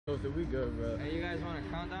So we good, bro. Hey, you guys want a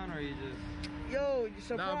countdown or you just? Yo, you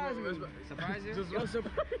surprise me. Surprise you? Just Yo, wait,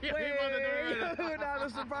 nah, the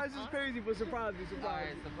surprise is crazy, but surprise me, surprise me.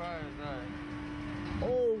 Alright, surprise, alright.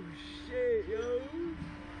 Oh shit, yo.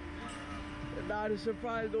 Nah, the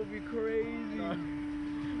surprise don't be crazy.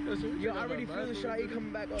 Yo, I already feel the shot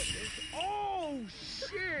coming back up. Oh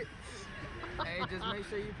shit! Hey, just make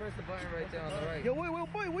sure you press the button right there on the right. Yo, wait, what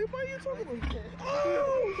are you talking about?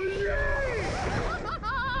 Oh shit!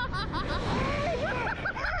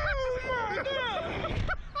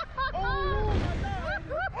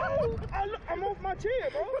 I'm off my chair,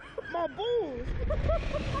 bro. My balls.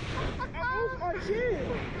 I'm off my chair.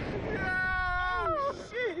 Oh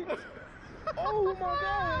shit! Oh my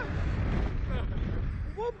god!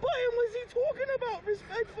 What button was he talking about?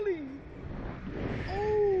 Respectfully.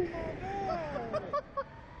 Oh my god!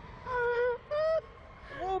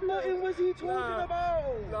 What button was he talking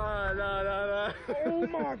about? Nah. Oh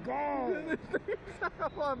my god!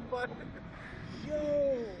 One button.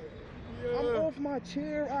 Yo! I'm off my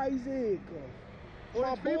chair, Isaac.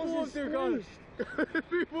 My balls is squished.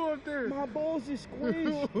 People up there. My balls is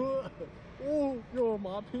squished. Oh, yo,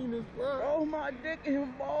 my penis, bro. Oh, my dick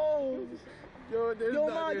and balls. Yo,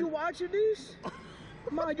 Ma, you watching this?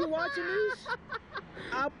 Ma, you watching this?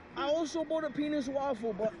 I also bought a penis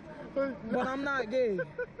waffle, but I'm not gay.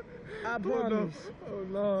 I promise. Oh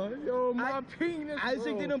no, yo, my penis.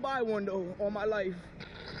 Isaac didn't buy one though, all my life.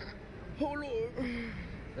 Oh Lord.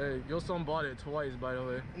 Hey, your son bought it twice, by the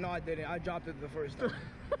way. No, I didn't. I dropped it the first time.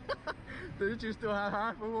 Didn't you still have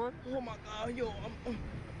half of one? Oh my God, yo,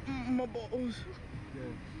 my balls.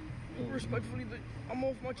 Yeah. Respectfully, I'm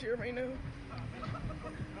off my chair right now.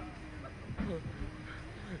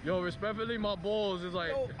 Yo, respectfully, my balls is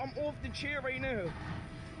like. Yo, I'm off the chair right now.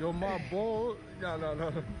 Yo, my balls.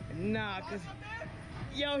 No. Nah, cause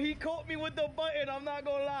yo, he caught me with the button. I'm not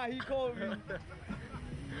gonna lie, he caught me.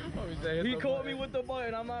 He caught me with the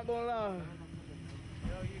button. I'm not gonna lie.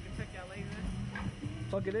 Yo, you can check your laser.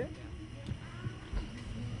 Fuck it in.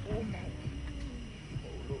 Oh my.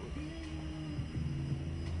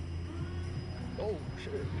 Oh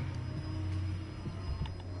shit.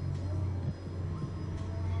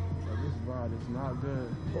 This ride is not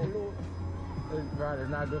good. Oh Lord. This ride is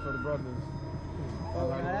not good for the brothers. Oh,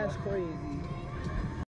 that's crazy.